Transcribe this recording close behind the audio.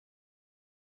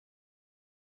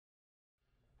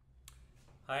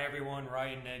Hi everyone,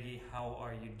 Ryan Nagy, how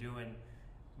are you doing?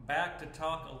 Back to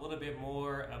talk a little bit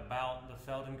more about the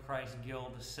Feldenkrais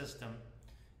Guild system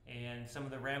and some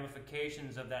of the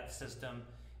ramifications of that system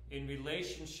in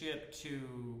relationship to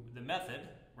the method,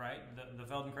 right? The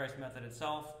Feldenkrais method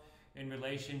itself, in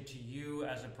relation to you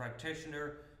as a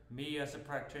practitioner, me as a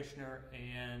practitioner,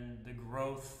 and the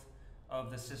growth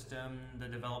of the system, the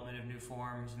development of new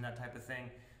forms and that type of thing.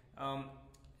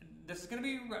 This is going to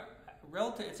be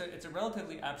it's a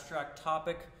relatively abstract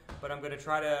topic, but I'm going to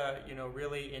try to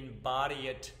really embody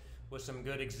it with some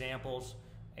good examples,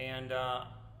 and I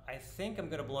think I'm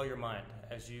going to blow your mind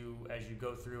as you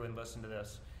go through and listen to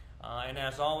this. And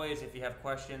as always, if you have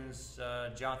questions,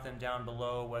 jot them down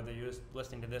below, whether you're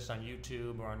listening to this on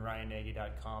YouTube or on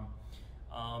ryannagy.com.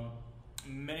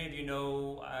 Many of you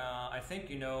know, I think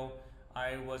you know,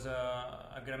 I've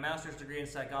got a master's degree in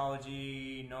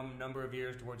psychology, number of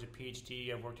years towards a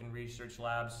PhD. I've worked in research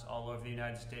labs all over the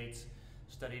United States,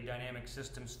 studied dynamic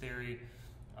systems theory,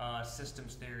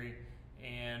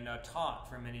 and taught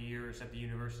for many years at the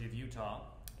University of Utah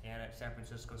and at San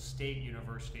Francisco State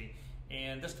University.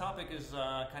 And this topic is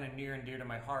kind of near and dear to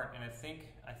my heart, and I think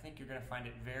you're going to find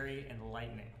it very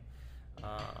enlightening.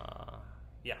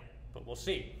 Yeah, but we'll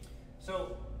see.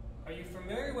 So, are you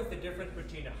familiar with the difference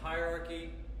between a hierarchy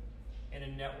and a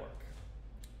network?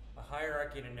 A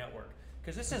hierarchy and a network.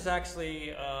 Because this is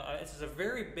actually, this is a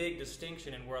very big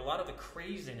distinction, and where a lot of the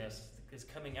craziness is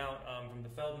coming out from the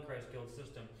Feldenkrais Guild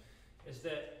system is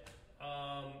that,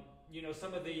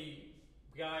 some of the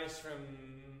guys from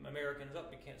Americans,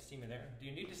 you can't see me there. Do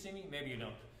you need to see me? Maybe you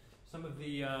don't. Some of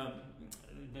the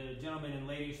gentlemen and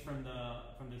ladies from the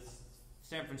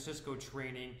San Francisco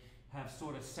training have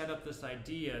sort of set up this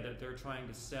idea that they're trying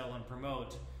to sell and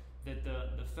promote, that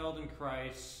the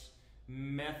Feldenkrais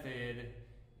method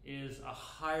is a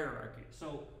hierarchy.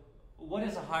 So what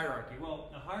is a hierarchy? Well,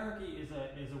 a hierarchy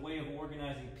is a way of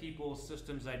organizing people,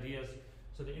 systems, ideas,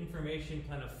 so the information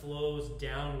kind of flows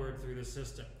downward through the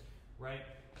system, right?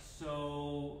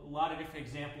 So a lot of different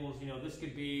examples, this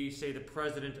could be, say, the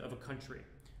president of a country,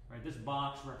 right? This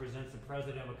box represents the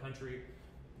president of a country.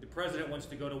 The president wants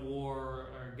to go to war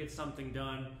or get something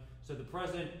done, so the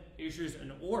president issues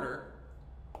an order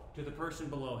to the person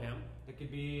below him. It could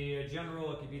be a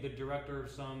general, it could be the director of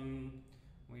some,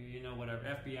 whatever,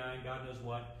 FBI, God knows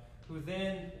what, who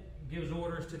then gives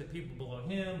orders to the people below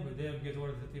him, who then gives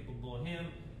orders to the people below him,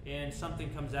 and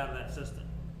something comes out of that system,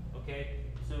 okay?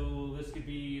 So this could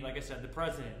be, like I said, the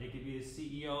president, it could be the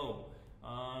CEO,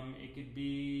 it could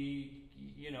be,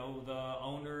 the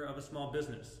owner of a small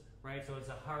business. Right, so it's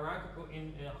a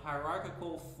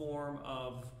hierarchical form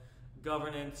of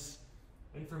governance.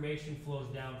 Information flows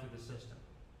down through the system,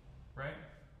 right?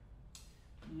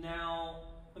 Now,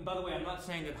 and by the way, I'm not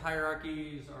saying that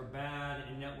hierarchies are bad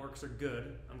and networks are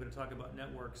good. I'm going to talk about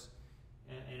networks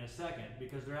in a second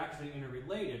because they're actually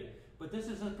interrelated. But this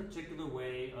is a particular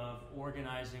way of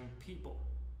organizing people.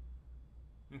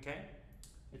 Okay,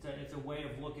 it's a way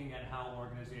of looking at how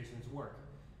organizations work.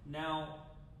 Now,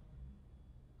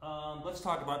 let's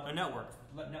talk about a network.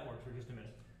 Let network for just a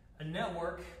minute. A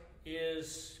network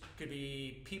could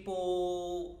be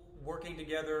people working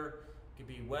together. It could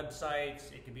be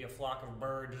websites. It could be a flock of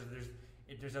birds.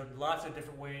 There's lots of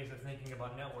different ways of thinking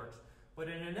about networks. But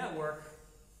in a network,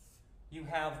 you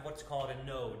have what's called a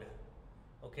node.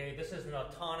 Okay, this is an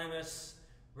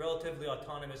relatively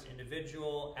autonomous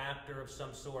individual, actor of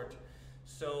some sort.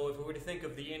 So if we were to think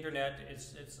of the internet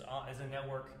as a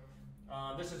network.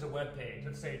 This is a web page.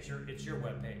 Let's say it's your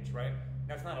web page, right?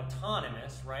 Now it's not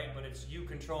autonomous, right? But it's you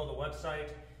control the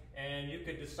website, and you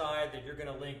could decide that you're going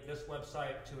to link this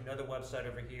website to another website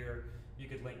over here. You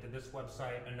could link to this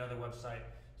website, another website.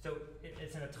 So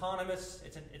it's an autonomous.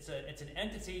 It's an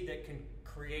entity that can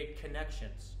create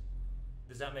connections.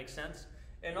 Does that make sense?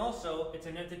 And also, it's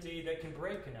an entity that can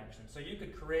break connections. So you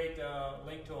could create a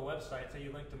link to a website. Say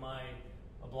you link to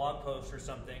a blog post or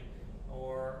something.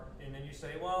 And then you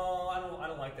say, well, I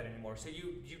don't like that anymore. So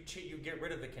you get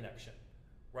rid of the connection,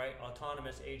 right?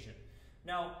 Autonomous agent.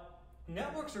 Now,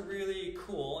 networks are really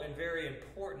cool and very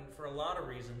important for a lot of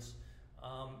reasons.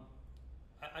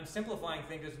 I'm simplifying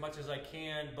things as much as I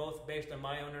can, both based on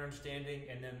my own understanding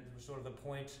and then sort of the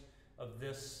point of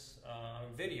this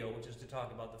video, which is to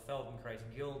talk about the Feldenkrais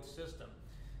Guild system.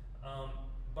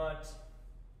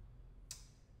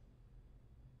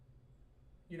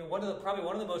 Probably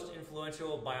one of the most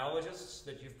influential biologists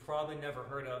that you've probably never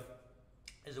heard of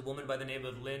is a woman by the name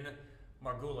of Lynn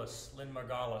Margulis.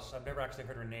 I've never actually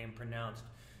heard her name pronounced.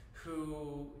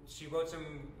 She wrote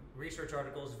some research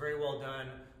articles, very well done,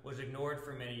 was ignored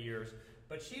for many years.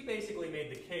 But she basically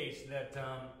made the case that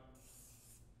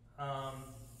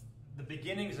the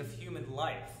beginnings of human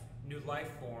life, new life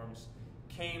forms,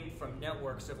 came from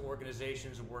networks of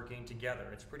organizations working together.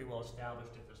 It's pretty well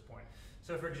established at this point.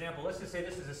 So for example, let's just say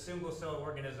this is a single-celled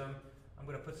organism. I'm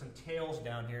going to put some tails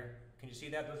down here. Can you see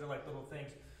that? Those are like little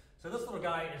things. So this little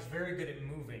guy is very good at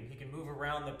moving. He can move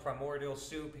around the primordial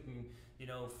soup. He can,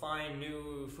 find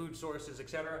new food sources,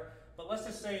 etc. But let's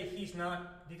just say he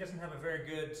doesn't have a very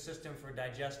good system for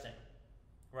digesting,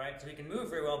 right? So he can move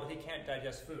very well, but he can't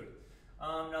digest food.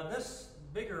 Now this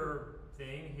bigger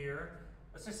thing here,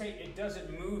 let's just say it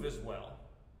doesn't move as well,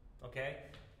 okay?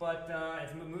 But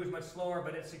it moves much slower,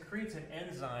 but it secretes an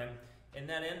enzyme, and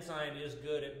that enzyme is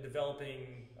good at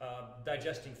developing,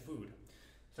 digesting food.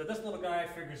 So this little guy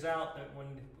figures out that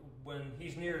when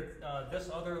he's near this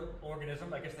other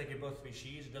organism, I guess they could both be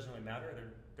she's, it doesn't really matter,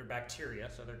 they're bacteria,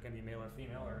 so there can be male or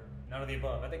female, or none of the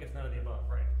above. I think it's none of the above,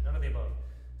 right? None of the above.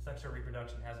 Sexual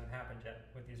reproduction hasn't happened yet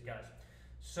with these guys.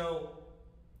 So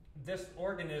this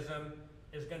organism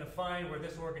is going to find where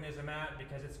this organism at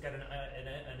because it's got an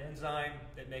enzyme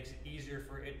that makes it easier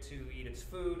for it to eat its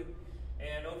food.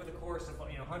 And over the course of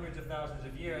hundreds of thousands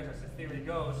of years, as the theory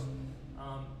goes,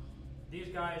 these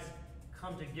guys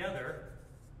come together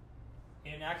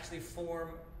and actually form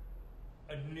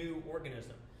a new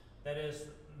organism. That is,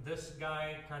 this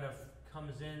guy kind of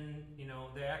comes in,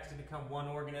 they actually become one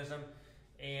organism,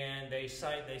 and they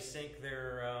sync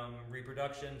their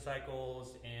reproduction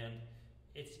cycles, and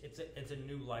it's a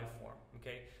new life form.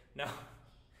 Okay. Now,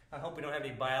 I hope we don't have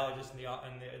any biologists in the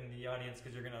audience,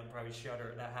 because you're gonna probably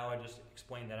shudder at how I just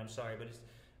explained that. I'm sorry, but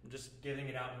I'm just giving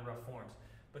it out in rough forms.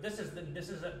 But this is an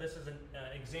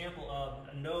example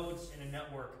of nodes in a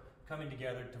network coming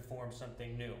together to form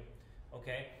something new.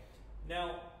 Okay.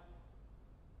 Now,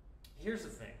 here's the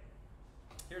thing.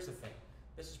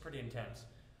 This is pretty intense.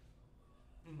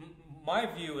 My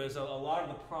view is a lot of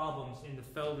the problems in the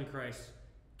Feldenkrais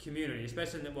community,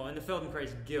 especially in the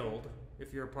Feldenkrais Guild,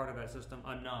 if you're a part of that system,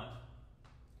 I'm not,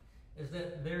 is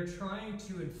that they're trying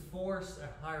to enforce a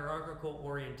hierarchical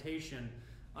orientation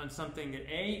on something that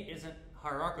A, isn't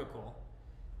hierarchical,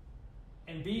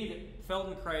 and B, that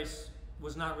Feldenkrais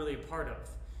was not really a part of.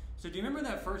 So do you remember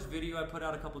that first video I put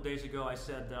out a couple days ago? I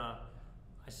said that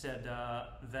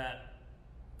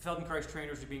Feldenkrais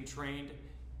trainers are being trained,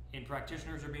 and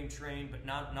practitioners are being trained, but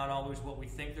not always what we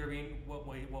think they're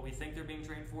being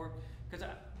trained for. Because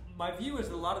my view is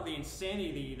that a lot of the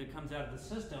insanity that comes out of the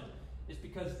system is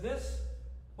because this.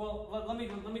 Well, let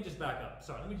me just back up.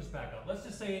 Sorry, let me just back up. Let's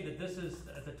just say that this is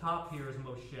at the top here is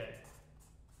Moshe,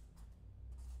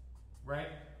 right?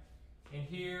 And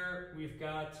here we've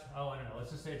got, I don't know.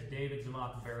 Let's just say it's David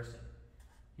Zamak Barrison.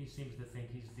 He seems to think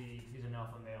he's an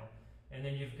alpha male. And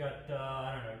then you've got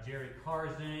I don't know, Jerry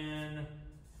Karzan,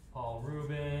 Paul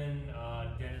Rubin,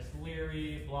 Dennis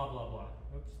Leary, blah blah blah.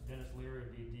 Oops, Dennis Leary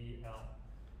would be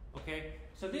DL. Okay,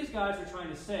 so these guys are trying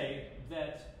to say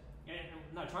that, and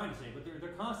not trying to say, but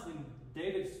they're constantly,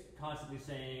 David's constantly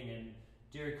saying, and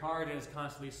Jerry Karzan is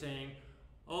constantly saying,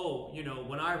 oh,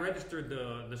 when I registered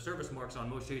the service marks on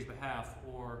Moshe's behalf,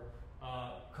 or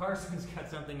Carson's got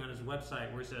something on his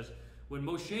website where he says, when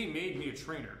Moshe made me a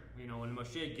trainer, when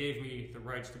Moshe gave me the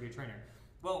rights to be a trainer.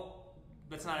 Well,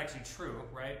 that's not actually true,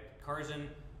 right?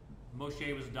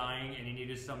 Moshe was dying and he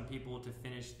needed some people to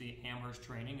finish the Amherst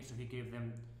training, and so he gave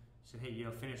them, said, hey,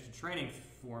 finish the training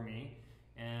for me.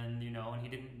 And, and he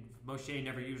didn't, Moshe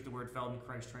never used the word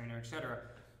Feldenkrais trainer, etc.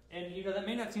 And, that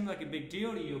may not seem like a big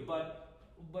deal to you, but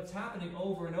what's happening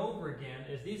over and over again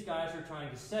is these guys are trying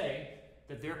to say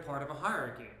that they're part of a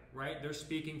hierarchy, right? They're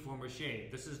speaking for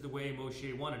Moshe. This is the way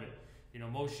Moshe wanted it.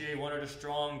 Moshe wanted a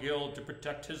strong guild to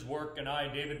protect his work, and I,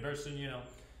 David Berson,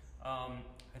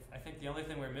 I think the only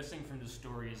thing we're missing from this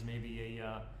story is maybe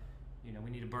we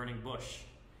need a burning bush.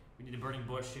 We need a burning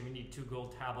bush, and we need 2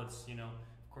 gold tablets,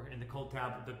 of course, and the gold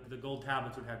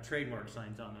tablets would have trademark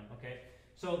signs on them, okay?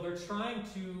 So they're trying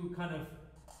to kind of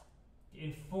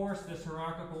enforce this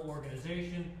hierarchical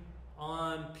organization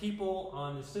on people,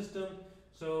 on the system.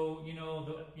 So,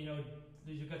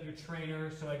 you've got your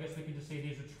trainers, so I guess we can just say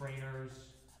these are trainers.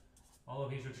 All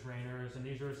of these are trainers, and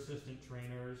these are assistant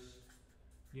trainers,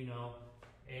 and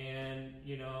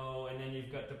then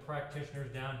you've got the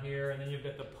practitioners down here, and then you've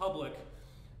got the public.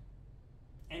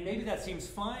 And maybe that seems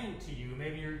fine to you.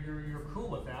 Maybe you're cool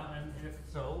with that, and if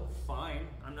so, fine.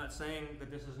 I'm not saying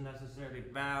that this is necessarily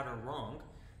bad or wrong.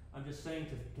 I'm just saying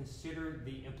to consider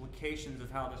the implications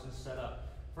of how this is set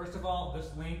up. First of all, this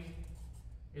link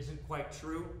isn't quite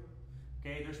true.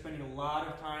 Okay, they're spending a lot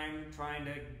of time trying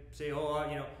to say,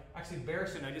 actually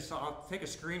Barrison, I'll take a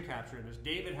screen capture of this.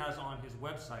 David has on his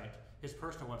website, his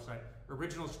personal website,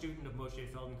 original student of Moshe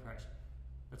Feldenkrais.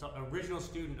 That's an original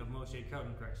student of Moshe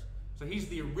Feldenkrais. So he's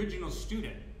the original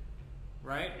student,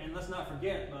 right? And let's not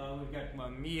forget, we've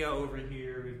got Mia over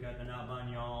here, we've got Anat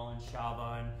Banyal and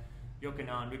Shava and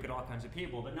Yochanan, we've got all kinds of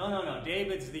people. But no,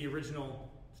 David's the original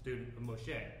student of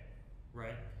Moshe,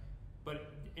 right?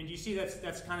 And you see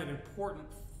that's kind of important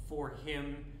for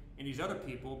him and these other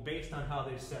people based on how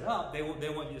they set up. They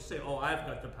want you to say, oh, I've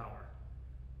got the power.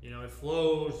 You know, it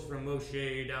flows from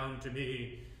Moshe down to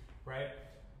me, right?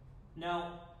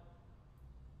 Now,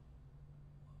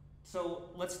 so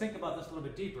let's think about this a little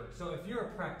bit deeper. So if you're a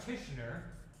practitioner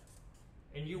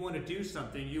and you want to do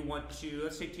something, you want to,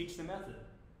 let's say, teach the method.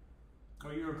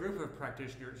 Or you're a group of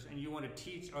practitioners and you want to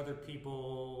teach other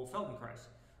people Feldenkrais.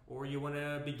 Or you want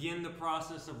to begin the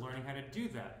process of learning how to do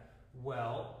that.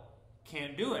 Well,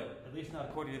 can't do it, at least not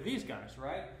according to these guys,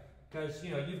 right? Because,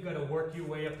 you've got to work your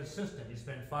way up the system. You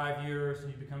spend 5 years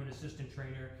and you become an assistant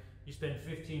trainer. You spend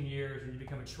 15 years and you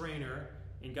become a trainer.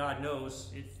 And God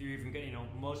knows if you even get,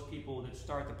 most people that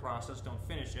start the process don't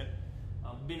finish it.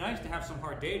 It'd be nice to have some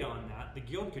hard data on that. The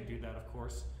guild could do that, of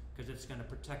course, because it's going to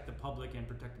protect the public and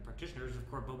protect the practitioners, of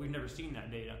course, but we've never seen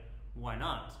that data. Why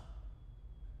not?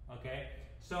 Okay?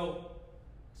 So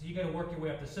you got to work your way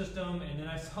up the system. And then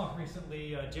I saw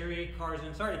recently Jerry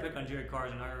Carson. Sorry to pick on Jerry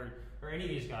Carson or any of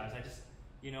these guys. I just,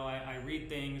 I read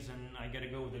things and I got to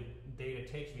go where the data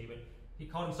takes me. But he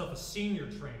called himself a senior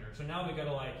trainer. So now we got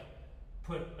to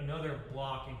put another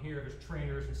block in here of his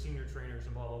trainers and senior trainers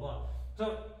and blah blah blah.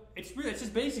 So it's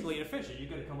just basically inefficient. You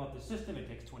got to come up with the system. It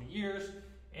takes 20 years,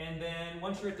 and then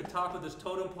once you're at the top of this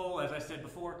totem pole, as I said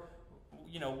before,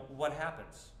 what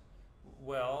happens?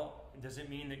 Well, does it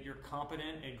mean that you're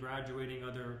competent at graduating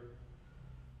other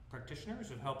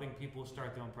practitioners, of helping people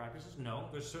start their own practices? No,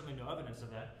 there's certainly no evidence of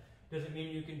that. Does it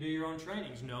mean you can do your own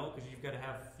trainings? No, because you've got to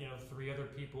have 3 other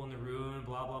people in the room and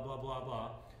blah blah blah blah blah.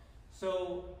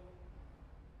 So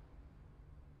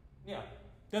yeah,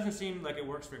 doesn't seem like it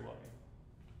works very well.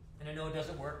 And I know it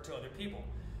doesn't work to other people.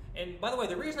 And by the way,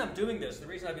 the reason I'm doing this, the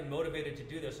reason I've been motivated to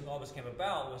do this and all this came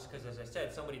about was because, as I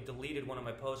said, somebody deleted one of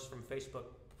my posts from Facebook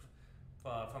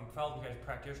from Feldenkrais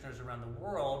practitioners around the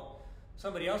world.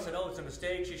 Somebody else said, oh, it's a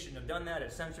mistake, you shouldn't have done that,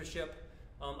 it's censorship.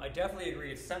 I definitely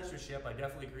agree it's censorship. I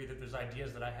definitely agree that there's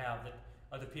ideas that I have that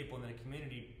other people in the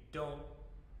community don't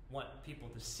want people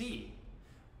to see.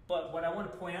 But what I want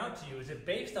to point out to you is that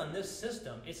based on this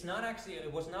system,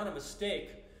 it was not a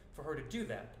mistake for her to do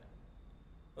that.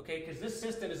 Okay, because this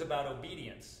system is about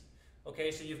obedience.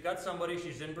 Okay, so you've got somebody,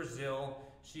 she's in Brazil,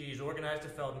 she's organized a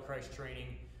Feldenkrais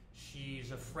training,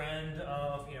 she's a friend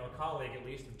of, a colleague at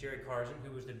least, of Jerry Carson,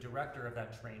 who was the director of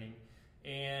that training.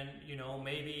 And,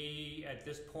 maybe at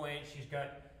this point she's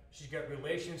got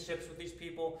relationships with these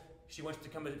people. She wants to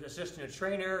become an assistant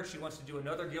trainer. She wants to do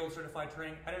another guild certified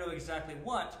training. I don't know exactly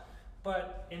what,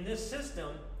 but in this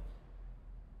system,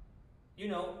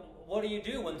 what do you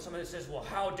do when somebody says, well,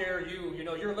 how dare you,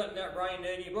 you're letting that Ryan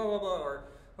Eddy, blah, blah, blah, or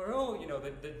oh,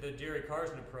 the Jerry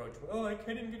Carson approach. Oh, I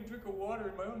can't even get a drink of water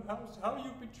in my own house. How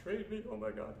you betrayed me, oh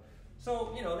my God.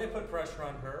 So, they put pressure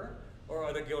on her, or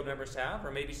other guild members have,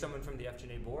 or maybe someone from the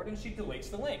FGNA board, and she deletes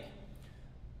the link.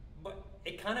 But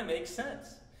it kind of makes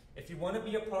sense. If you want to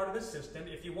be a part of the system,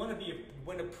 if you want to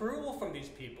win approval from these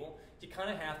people, you kind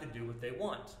of have to do what they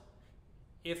want.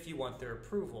 If you want their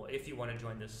approval, if you want to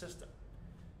join this system.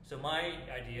 So my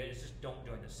idea is just don't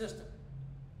join the system.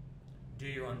 Do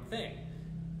your own thing.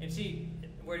 And see,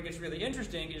 where it gets really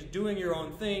interesting is doing your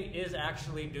own thing is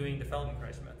actually doing the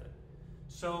Feldenkrais method.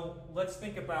 So let's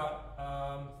think about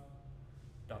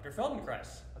Dr.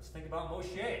 Feldenkrais. Let's think about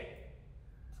Moshe.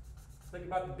 Let's think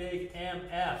about the big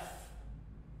MF.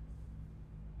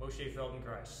 Moshe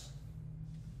Feldenkrais.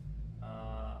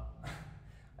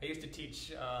 I used to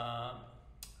teach,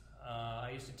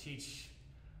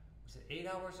 was it 8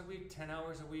 hours a week, 10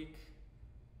 hours a week?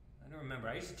 I don't remember.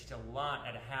 I used to teach a lot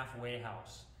at a halfway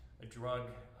house, a drug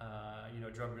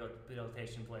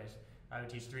rehabilitation place. I would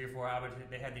teach 3 or 4 hours.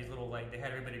 They had these little, they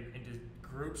had everybody into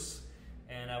groups,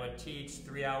 and I would teach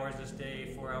 3 hours this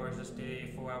day, 4 hours this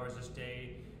day, 4 hours this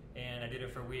day, and I did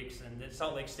it for weeks. And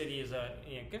Salt Lake City is a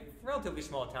relatively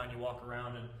small town. You walk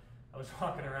around, and I was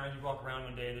walking around. You walk around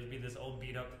one day, there'd be this old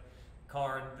beat-up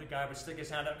car, and the guy would stick his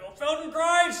hand up and go,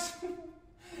 Feldenkrais!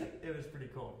 It was pretty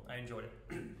cool. I enjoyed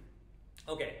it.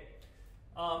 Okay.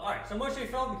 All right, so Moshe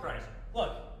Feldenkrais.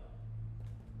 Look,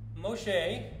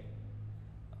 Moshe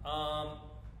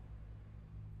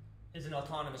is an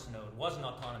autonomous node, was an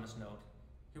autonomous node.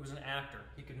 He was an actor.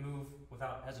 He could move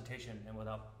without hesitation and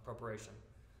without preparation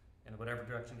in whatever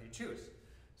direction he choose.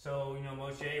 So,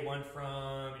 Moshe went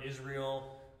from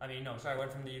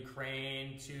went from the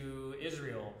Ukraine to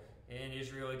Israel, In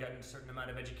Israel, he got a certain amount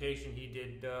of education. He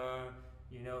did,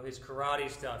 his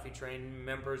karate stuff. He trained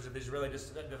members of the Israeli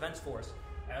Defense Force.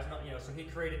 So he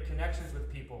created connections with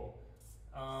people.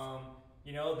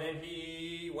 Then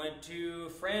he went to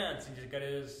France and just got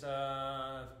his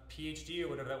PhD or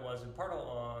whatever that was in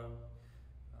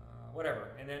whatever.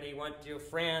 And then he went to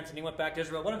France and he went back to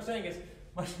Israel. What I'm saying is,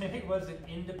 Moshe was an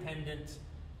independent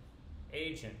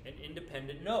agent, an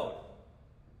independent node.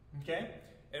 Okay?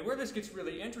 And where this gets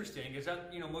really interesting is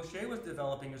that, Moshe was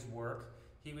developing his work.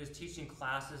 He was teaching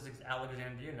classes at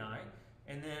Alexandria and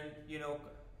and then,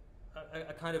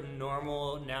 a kind of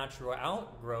normal, natural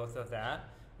outgrowth of that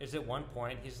is at one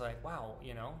point he's like, wow,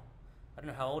 I don't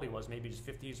know how old he was, maybe his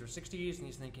 50s or 60s, and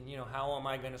he's thinking, how am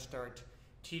I going to start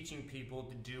teaching people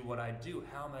to do what I do?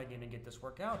 How am I going to get this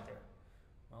work out there?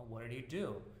 Well, what did he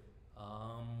do?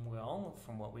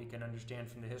 From what we can understand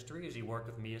from the history, is he worked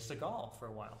with Mia Segal for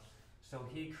a while. So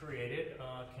he created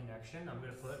a connection. I'm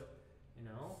going to put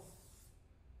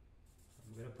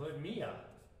Mia.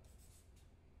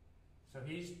 So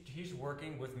he's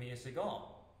working with Mia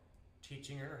Segal,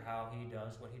 teaching her how he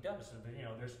does what he does. So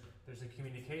there's a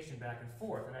communication back and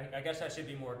forth, and I guess I should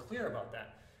be more clear about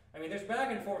that. I mean, there's back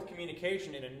and forth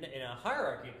communication in a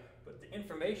hierarchy, but the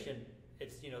information,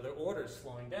 it's their order's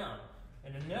flowing down.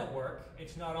 In a network,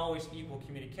 it's not always equal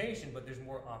communication, but there's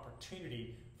more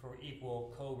opportunity for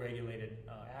equal co-regulated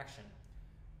action,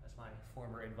 as my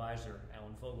former advisor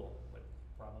Alan Fogel would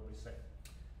probably say.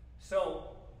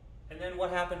 So, and then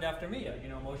what happened after Mia?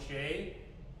 Moshe,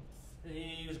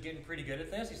 he was getting pretty good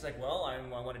at this. He's like, well, I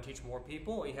want to teach more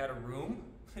people. He had a room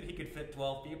that he could fit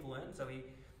 12 people in, so he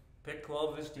picked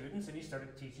 12 of his students and he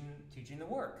started teaching the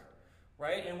work,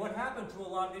 right? And what happened to a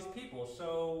lot of these people?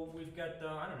 So we've got,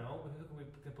 I don't know, who can we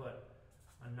put?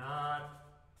 Anat,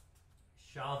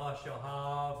 Shava,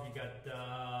 Shohav, you got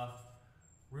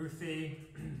Ruthie,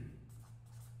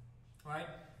 right?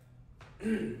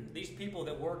 These people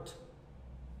that worked,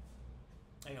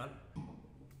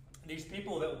 these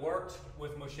people that worked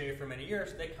with Moshe for many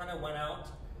years, they kind of went out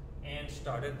and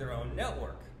started their own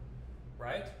network,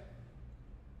 right?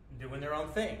 Doing their own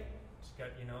thing. It's got,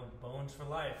 Bones for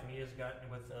Life. Mia's got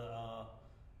with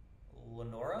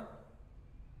Leora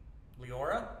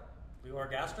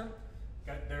Gaster,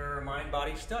 got their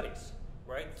mind-body studies,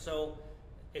 right? So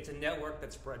it's a network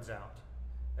that spreads out.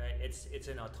 Right? It's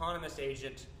an autonomous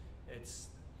agent. It's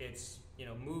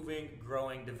moving,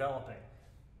 growing, developing.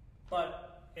 But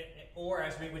or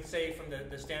as we would say from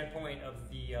the standpoint of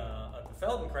the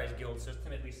Feldenkrais Guild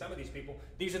system, at least some of these people,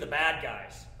 these are the bad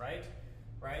guys, right?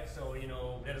 Right? So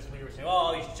Dennis Lee was saying,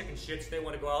 oh, these chicken shits, they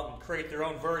want to go out and create their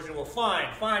own version. Well,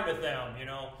 fine with them,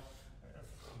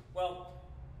 Well,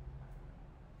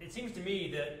 it seems to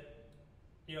me that,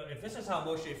 if this is how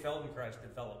Moshe Feldenkrais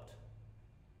developed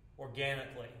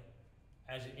organically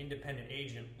as an independent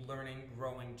agent, learning,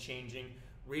 growing, changing,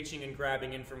 reaching and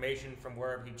grabbing information from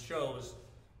wherever he chose,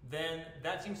 then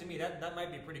that seems to me that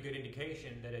might be a pretty good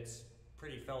indication that it's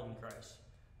pretty Feldenkrais,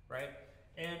 right?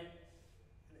 And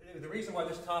the reason why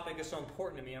this topic is so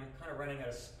important to me, I'm kind of running out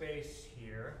of space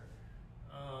here,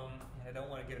 and I don't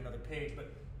want to get another page,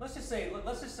 but let's just say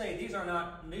these are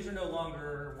no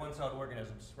longer one-celled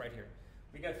organisms right here.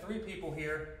 We got 3 people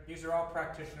here. These are all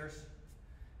practitioners.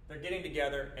 They're getting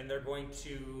together and they're going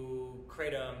to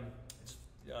create a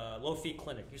low-fee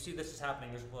clinic. You see this is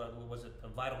happening. There's, was it a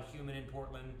Vital Human in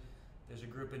Portland? There's a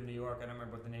group in New York. I don't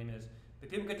remember what the name is. The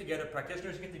people get together,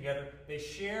 practitioners get together. They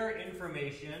share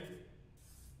information,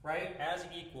 right, as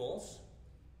equals,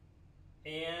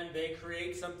 and they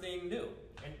create something new.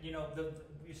 And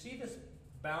you see this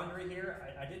boundary here?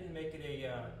 I didn't make it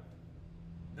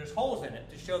there's holes in it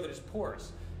to show that it's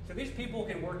porous. So these people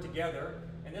can work together,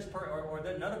 and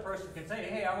another person can say,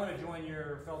 hey, I want to join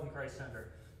your Feldenkrais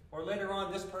Center. Or later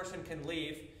on, this person can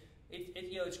leave.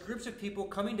 It's groups of people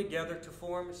coming together to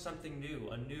form something new,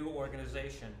 a new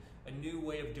organization, a new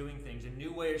way of doing things, a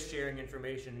new way of sharing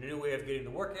information, a new way of getting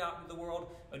the work out into the world,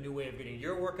 a new way of getting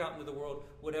your work out into the world,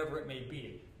 whatever it may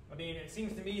be. I mean, it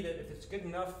seems to me that if it's good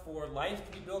enough for life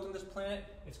to be built on this planet,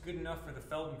 it's good enough for the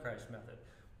Feldenkrais method.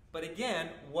 But again,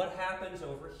 what happens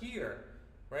over here?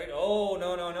 Right? Oh,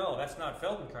 no, that's not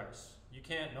Feldenkrais. You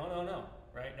can't, no,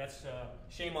 right? That's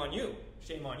shame on you,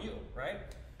 right?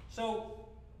 So,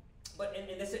 but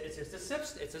in this, it's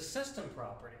a system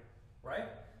property, right?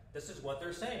 This is what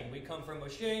they're saying. We come from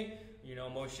Moshe.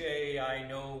 Moshe, I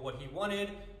know what he wanted.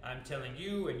 I'm telling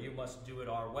you, and you must do it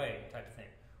our way, type of thing.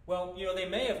 Well, they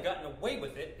may have gotten away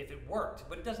with it if it worked,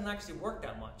 but it doesn't actually work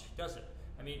that much, does it?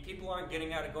 I mean, people aren't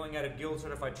going out of guild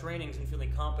certified trainings and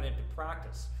feeling competent to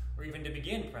practice. or even to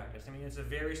begin practice. I mean, it's a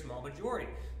very small majority.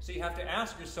 So you have to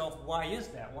ask yourself, why is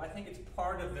that? Well, I think it's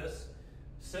part of this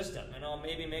system, and I'll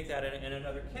maybe make that in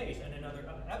another case, in another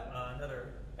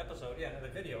episode, another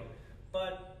video.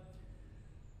 But,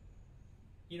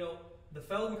 you know, the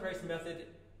Feldenkrais method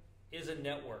is a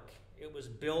network. It was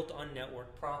built on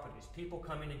network properties. People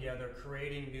coming together,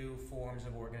 creating new forms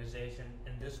of organization,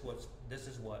 and this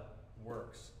is what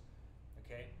works.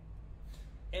 Okay?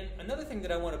 And another thing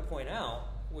that I want to point out,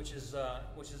 which is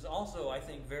also, I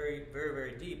think, very, very,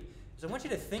 very deep, is I want you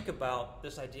to think about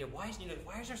this idea. Why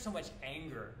is there so much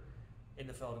anger in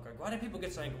the Feldenkrais? Why do people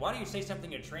get so angry? Why do you say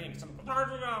something in training? Something goes,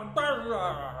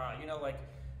 you know, like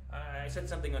I said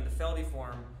something on the Feldy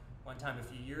forum one time a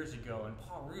few years ago, and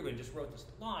Paul Rubin just wrote this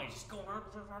line, just going on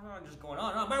and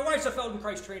on. My wife's a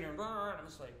Feldenkrais trainer, and I'm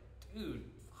just like, dude,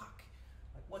 fuck,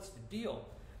 like what's the deal?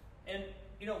 And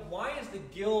you know, why is the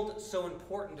guild so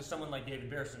important to someone like David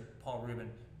Bearson, Paul Rubin,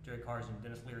 Jerry Carson,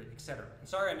 Dennis Leary, etc.? And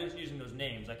sorry, I'm just using those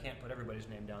names. I can't put everybody's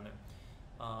name down there.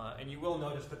 And you will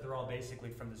notice that they're all basically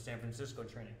from the San Francisco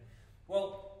training.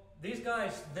 Well, these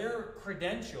guys, their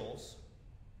credentials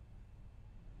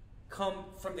come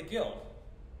from the guild.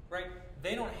 Right?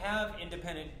 They don't have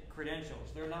independent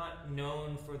credentials. They're not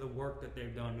known for the work that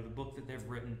they've done, or the book that they've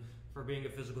written, for being a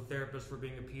physical therapist, for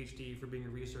being a PhD, for being a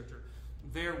researcher.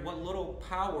 What little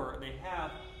power they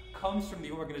have comes from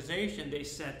the organization they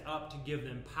set up to give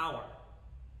them power.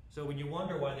 So when you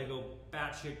wonder why they go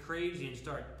batshit crazy and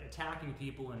start attacking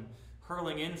people and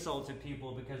hurling insults at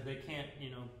people because they can't,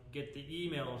 you know, get the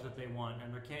emails that they want,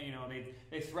 and they can't, you know,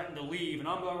 they threaten to leave, and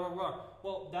blah, blah, blah.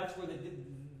 Well, that's where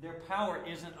their power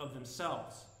isn't of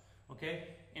themselves, okay?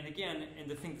 And again, and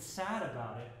the thing that's sad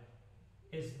about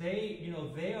it is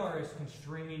they are as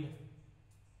constrained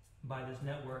by this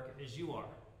network as you are.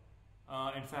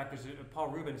 In fact, Paul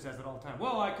Rubin says it all the time.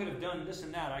 Well, I could have done this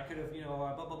and that. I could have, you know,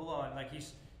 blah, blah, blah. And like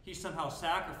he's somehow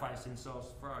sacrificed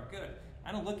himself for our good.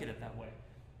 I don't look at it that way.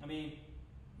 I mean,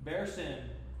 Bearson,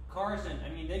 Carson, I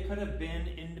mean, they could have been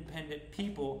independent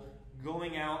people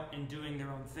going out and doing their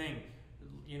own thing,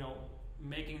 you know,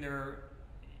 making their,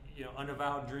 you know,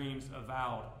 unavowed dreams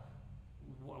avowed.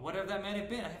 Whatever that may have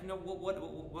been, I have no,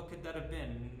 what could that have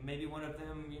been? Maybe one of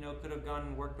them, you know, could have gone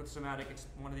and worked with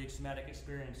one of the somatic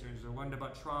experiencers, or learned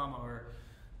about trauma, or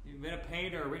been a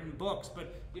painter, or written books.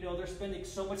 But you know, they're spending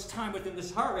so much time within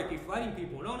this hierarchy fighting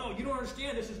people. No, you don't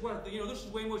understand. This is what, you know, this is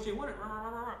the way in which they want it.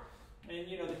 And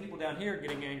you know, the people down here are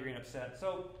getting angry and upset.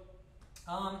 So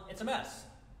it's a mess.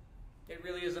 It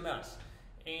really is a mess.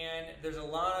 And there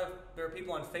are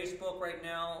people on Facebook right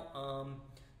now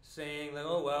saying that,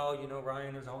 oh, well, you know,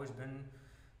 Ryan, there's always been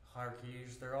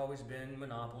hierarchies, there always been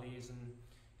monopolies, and,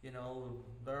 you know,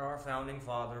 there are founding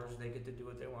fathers, they get to do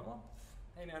what they want. Well,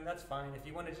 hey man, that's fine.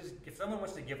 If someone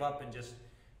wants to give up and just,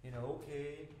 you know,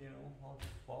 okay, you know, I'll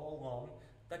just follow along,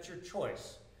 that's your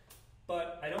choice.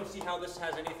 But I don't see how this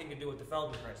has anything to do with the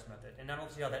Feldenkrais method, and I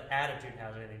don't see how that attitude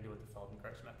has anything to do with the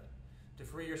Feldenkrais method. To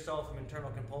free yourself from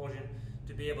internal compulsion,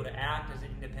 to be able to act as an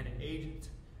independent agent,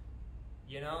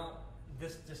 you know,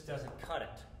 this just doesn't cut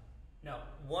it. Now,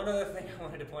 one other thing I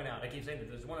wanted to point out, I keep saying that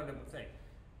there's one other thing.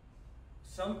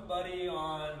 Somebody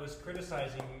was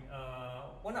criticizing,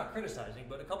 well, not criticizing,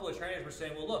 but a couple of trainers were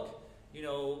saying, well, look, you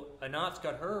know, Anat's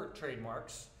got her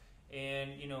trademarks,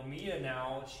 and, you know, Mia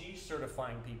now, she's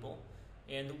certifying people.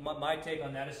 And my take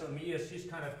on that is, so Mia, she's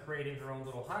kind of creating her own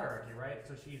little hierarchy, right?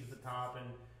 So she's at the top, and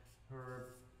her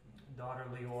daughter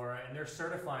Leora, and they're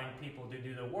certifying people to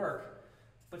do the work.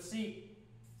 But see,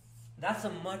 that's a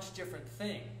much different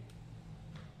thing.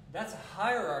 That's a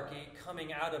hierarchy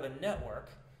coming out of a network,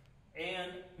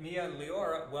 and Mia and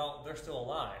Leora, well, they're still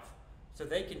alive. So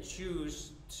they can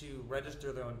choose to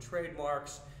register their own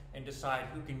trademarks and decide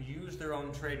who can use their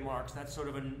own trademarks. That's sort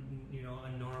of a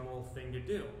normal thing to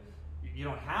do. You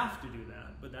don't have to do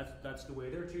that, but that's the way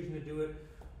they're choosing to do it.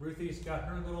 Ruthie's got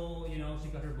her little, you know,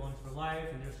 she's got her Bones for Life,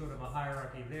 and there's sort of a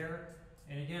hierarchy there.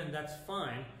 And again, that's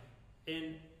fine.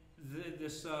 And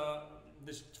this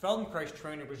Feldenkrais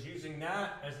trainer was using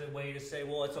that as a way to say,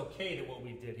 well, it's okay to what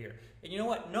we did here. And you know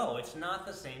what? No, it's not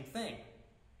the same thing.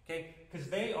 Okay? Because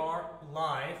they are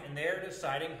live, and they're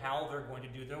deciding how they're going to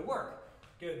do their work.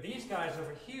 Okay, these guys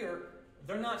over here,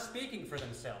 they're not speaking for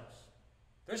themselves.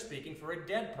 They're speaking for a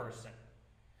dead person.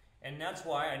 And that's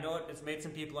why, I know it's made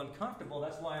some people uncomfortable,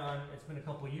 that's why it's been a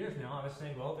couple of years now, I was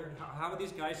saying, well, how are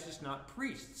these guys just not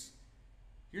priests?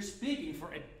 You're speaking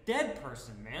for a dead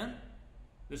person, man.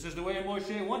 This is the way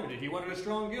Moshe wanted it. He wanted a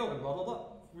strong guild and blah, blah, blah.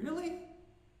 Really?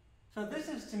 So this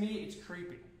is, to me, it's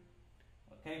creepy.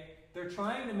 Okay? They're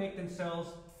trying to make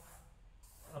themselves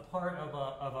a part of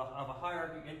a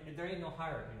hierarchy, and there ain't no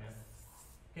hierarchy, man.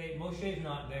 Okay, Moshe's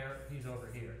not there, he's over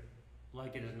here.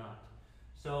 Like it is not.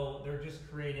 So they're just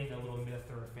creating a little myth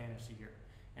or a fantasy here.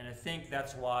 And I think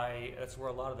that's where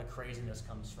a lot of the craziness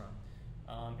comes from.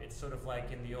 It's sort of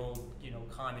like in the old,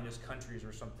 communist countries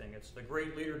or something. It's the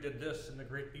great leader did this and the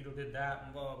great leader did that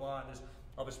and blah, blah, blah. And there's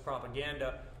all this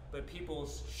propaganda. But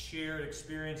people's shared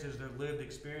experiences, their lived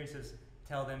experiences,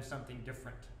 tell them something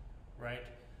different, right?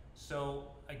 So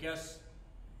I guess,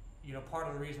 part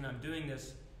of the reason I'm doing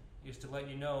this is to let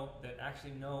you know that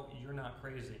actually, no, you're not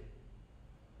crazy.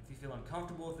 If you feel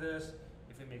uncomfortable with this,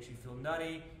 if it makes you feel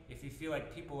nutty, if you feel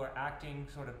like people are acting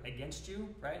sort of against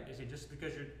you, right? Is it just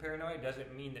because you're paranoid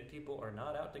doesn't mean that people are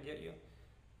not out to get you?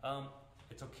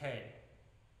 It's okay.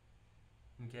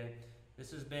 Okay?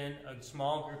 This has been a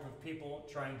small group of people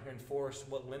trying to enforce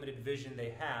what limited vision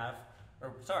they have,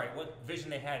 what vision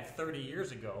they had 30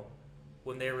 years ago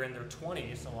when they were in their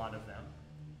 20s, a lot of them,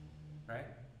 right?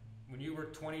 When you were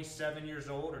 27 years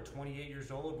old or 28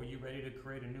 years old, were you ready to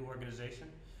create a new organization?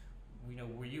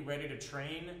 Were you ready to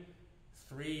train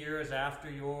 3 years after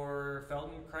your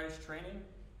Feldenkrais training?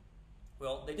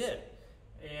 Well, they did.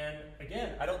 And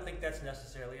again, I don't think that's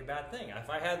necessarily a bad thing. If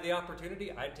I had the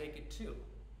opportunity, I'd take it too.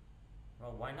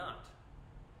 Well, why not?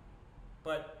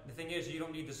 But the thing is, you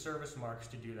don't need the service marks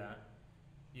to do that.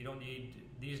 You don't need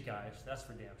these guys, that's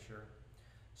for damn sure.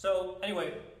 So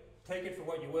anyway, take it for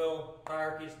what you will.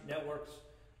 Hierarchies, networks.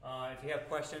 If you have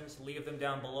questions, leave them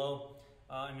down below.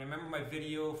 And remember my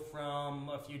video from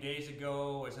a few days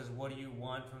ago. It says, what do you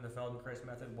want from the Feldenkrais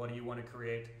method? What do you want to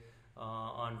create?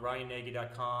 On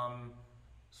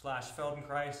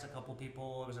ryannagy.com/Feldenkrais. A couple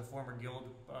people, it was a former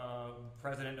guild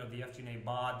president of the FGNA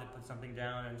BOD that put something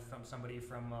down, and from somebody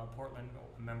from Portland,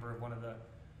 a member of one of the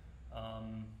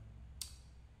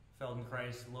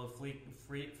Feldenkrais low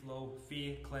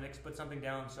fee clinics, put something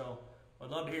down. So I'd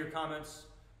love to hear your comments.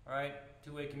 All right,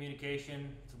 two-way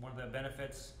communication. It's one of the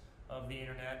benefits of the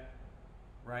internet.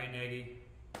 Ryan Nagy.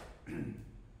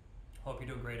 Hope you're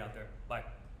doing great out there. Bye.